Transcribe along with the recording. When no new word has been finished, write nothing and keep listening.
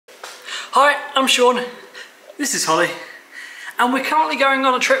Hi, I'm Sean. This is Holly. And we're currently going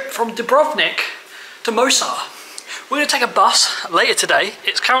on a trip from Dubrovnik to Mostar. We're going to take a bus later today.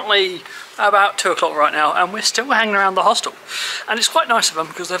 It's currently about 2 o'clock right now and we're still hanging around the hostel. And it's quite nice of them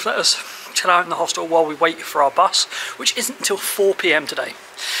because they've let us chill out in the hostel while we wait for our bus, which isn't until 4 PM today.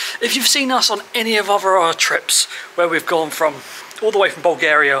 If you've seen us on any of our trips where we've gone from all the way from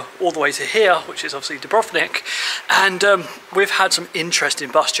Bulgaria all the way to here, which is obviously Dubrovnik, and we've had some interesting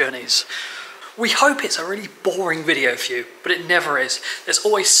bus journeys. We hope it's a really boring video for you, but it never is. There's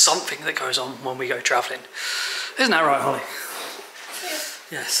always something that goes on when we go travelling. Isn't that right, Holly? Yeah.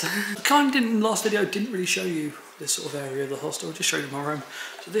 Yes. I kind of didn't, last video didn't really show you this sort of area of the hostel, I just showed you my room.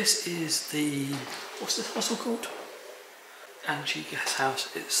 So this is the, what's this hostel called? Angie Guest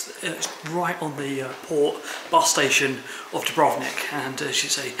House. It's right on the port bus station of Dubrovnik, and as you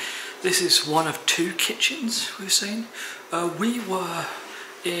say, this is one of 2 kitchens we've seen. We were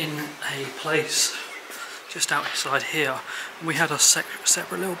in a place just outside here, and we had a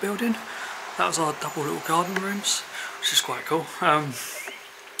separate little building. That was our double little garden rooms, which is quite cool.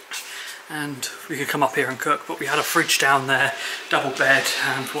 And we could come up here and cook, but we had a fridge down there, double bed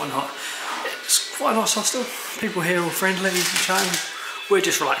and whatnot. It's quite a nice hostel. People here are all friendly and chatting. We're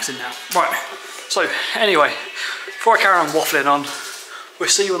just relaxing now. Right, so anyway, before I carry on waffling on, we'll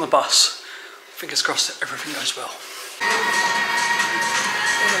see you on the bus. Fingers crossed that everything goes well.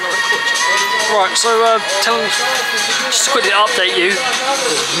 Right, so just to quickly update you,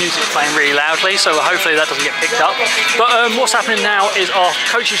 there's music playing really loudly, so hopefully that doesn't get picked up. But what's happening now is our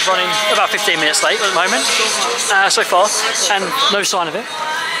coach is running about 15 minutes late at the moment, so far, and no sign of it.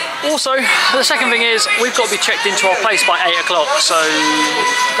 Also, the second thing is we've got to be checked into our place by 8 o'clock, so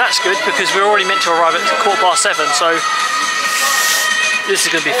that's good because we're already meant to arrive at 7:15, so this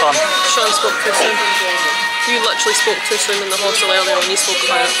is going to be fun. Sean spoke too soon. You literally spoke too soon in the hostel earlier when you spoke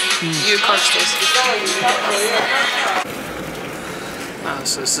about it. You constantly.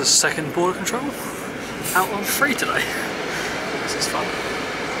 So this is the second border control out on free today. This is fun.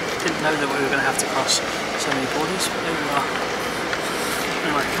 Didn't know that we were going to have to cross so many borders, but there we are.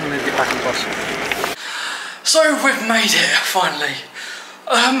 Anyway, I'm going to get back on the bus. So we've made it, finally.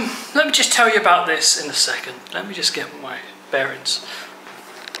 Let me just tell you about this in a second. Let me just get my bearings.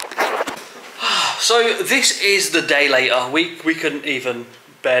 So this is the day later. We couldn't even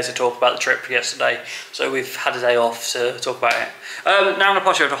bear to talk about the trip yesterday, so we've had a day off to talk about it. Now I'm going to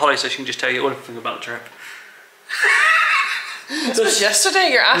pass you over to Holly so she can just tell you everything about the trip. This was yesterday.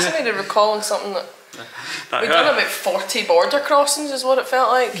 You're asking me to recall something that... We've done about 40 border crossings is what it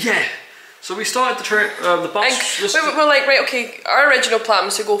felt like. Yeah. So we started the trip, the bus... We're like, right, okay, our original plan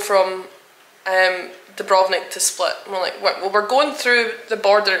was to go from Dubrovnik to Split. And we're like, well, we're going through the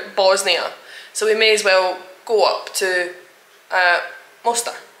border, Bosnia, so we may as well go up to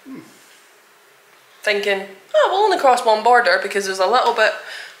Mostar. Thinking, oh, we'll only cross one border because there's a little bit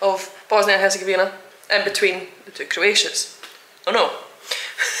of Bosnia-Herzegovina in between the 2 Croatias. Oh no.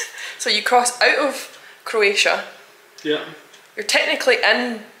 So you cross out of Croatia. Yeah. You're technically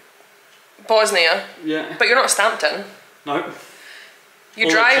in Bosnia. Yeah. But you're not stamped in. No. You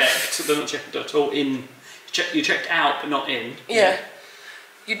drive. They're not checked at all in. You checked out, but not in. Yeah.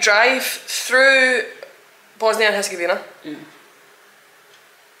 You drive through Bosnia and Herzegovina. Yeah.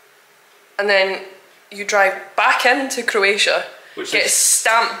 And then you drive back into Croatia. Which get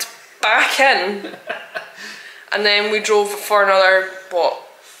stamped back in. And then we drove for another, what?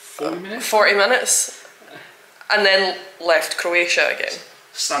 40 minutes? 40 minutes. And then left Croatia again.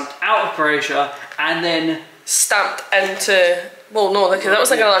 Stamped out of Croatia and then... Stamped into... Well, no, because that was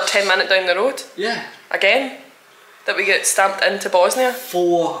like another 10 minutes down the road. Yeah. Again. That we get stamped into Bosnia.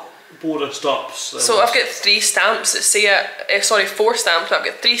 4 border stops. So I've got 3 stamps that say... 4 stamps, but I've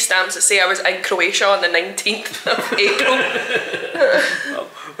got 3 stamps that say I was in Croatia on the 19th of April.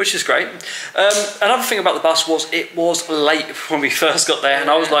 Which is great. Another thing about the bus was it was late when we first got there, and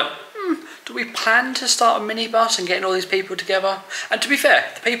I was like, do we plan to start a minibus and getting all these people together? And to be fair,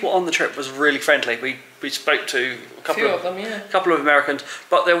 the people on the trip was really friendly. We spoke to a couple of them, yeah. A couple of Americans,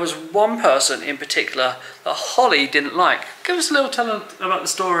 but there was one person in particular that Holly didn't like. Give us a little tell about the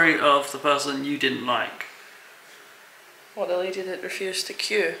story of the person you didn't like. What, the lady that refused to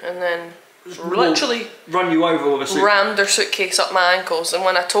queue and then literally run you over with a suitcase. Rammed her suitcase up my ankles, and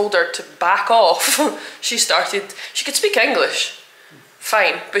when I told her to back off, she could speak English.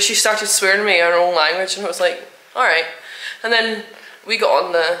 Fine, but she started swearing at me in her own language, and it was like, alright. And then we got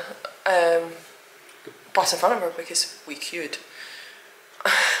on the bus in front of her because we queued.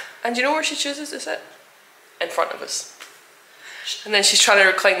 And you know where she chooses to sit? In front of us. And then she's trying to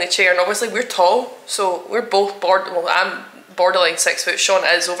recline the chair, and obviously we're tall, so we're both bored. Well, I'm borderline 6 foot. Sean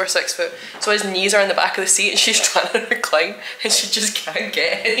is over 6 foot, so his knees are in the back of the seat, and she's trying to recline, and she just can't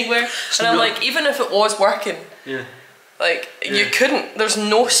get anywhere. And I'm like, even if it was working, like you couldn't. There's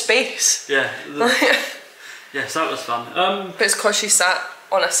no space. Yeah. Yes, that was fun. But it's because she sat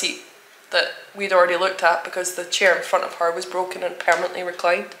on a seat that we'd already looked at, because the chair in front of her was broken and permanently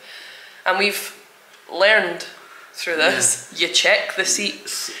reclined. And we've learned through this, you check the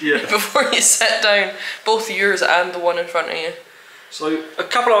seats before you sit down, both yours and the one in front of you. So a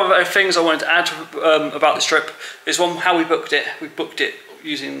couple of other things I wanted to add about this trip is one, how we booked it. We booked it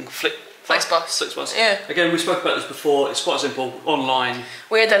using Flixbus. Yeah. Again, we spoke about this before. It's quite simple, online.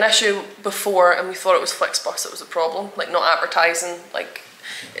 We had an issue before, and we thought it was Flixbus that was a problem, like not advertising, like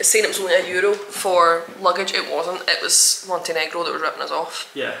it's saying it was only €1 for luggage. It wasn't. It was Montenegro that was ripping us off.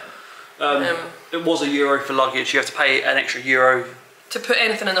 Yeah. It was €1 for luggage. You have to pay an extra €1 to put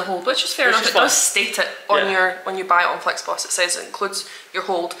anything in the hold, which is fair enough. It does state it on your, when you buy it on Flixbus. It says it includes your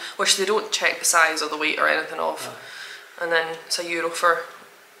hold, which they don't check the size or the weight or anything of. And then it's €1 for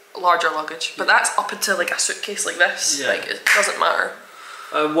larger luggage. But that's up until like a suitcase like this. Like it doesn't matter.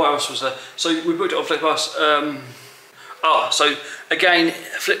 What else was there? So we booked it on Flixbus. So again,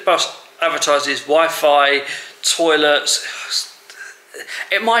 Flixbus advertises Wi-Fi, toilets.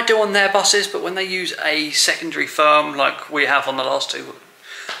 It might do on their buses, but when they use a secondary firm like we have on the last two,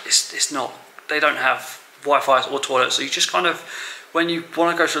 it's not. They don't have Wi-Fi or toilets. So you just kind of, when you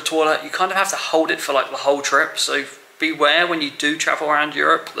want to go to the toilet, you kind of have to hold it for like the whole trip. So beware when you do travel around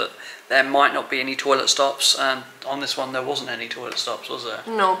Europe that there might not be any toilet stops, and on this one there wasn't any toilet stops, was there?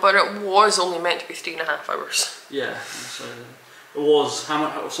 No, but it was only meant to be 3.5 hours. Yeah, so it was how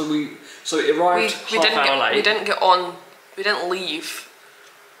much? So it arrived half hour late. We didn't leave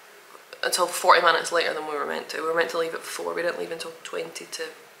until 40 minutes later than we were meant to. We were meant to leave at 4. We didn't leave until 20 to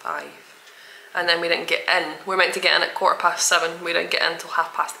 5, and then we didn't get in. We were meant to get in at 7:15. We didn't get in until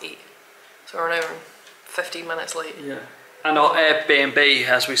 8:30. So we're an hour and 15 minutes late. Yeah. And our Airbnb,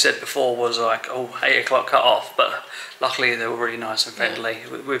 as we said before, was like 8 o'clock cut off, but luckily they were really nice and friendly.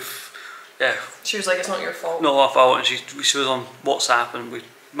 She was like, it's not your fault. Not our fault, and she was on WhatsApp, and we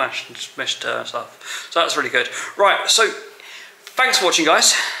messaged her and stuff. So that's really good. Right, so thanks for watching,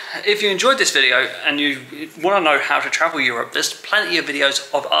 guys. If you enjoyed this video and you want to know how to travel Europe, there's plenty of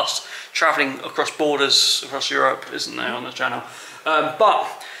videos of us traveling across borders across Europe, isn't there, on the channel? But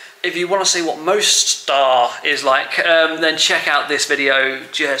if you want to see what Mostar is like, then check out this video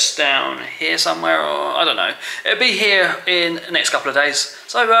just down here somewhere, or I don't know. It'll be here in the next couple of days.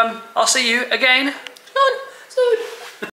 So I'll see you again soon.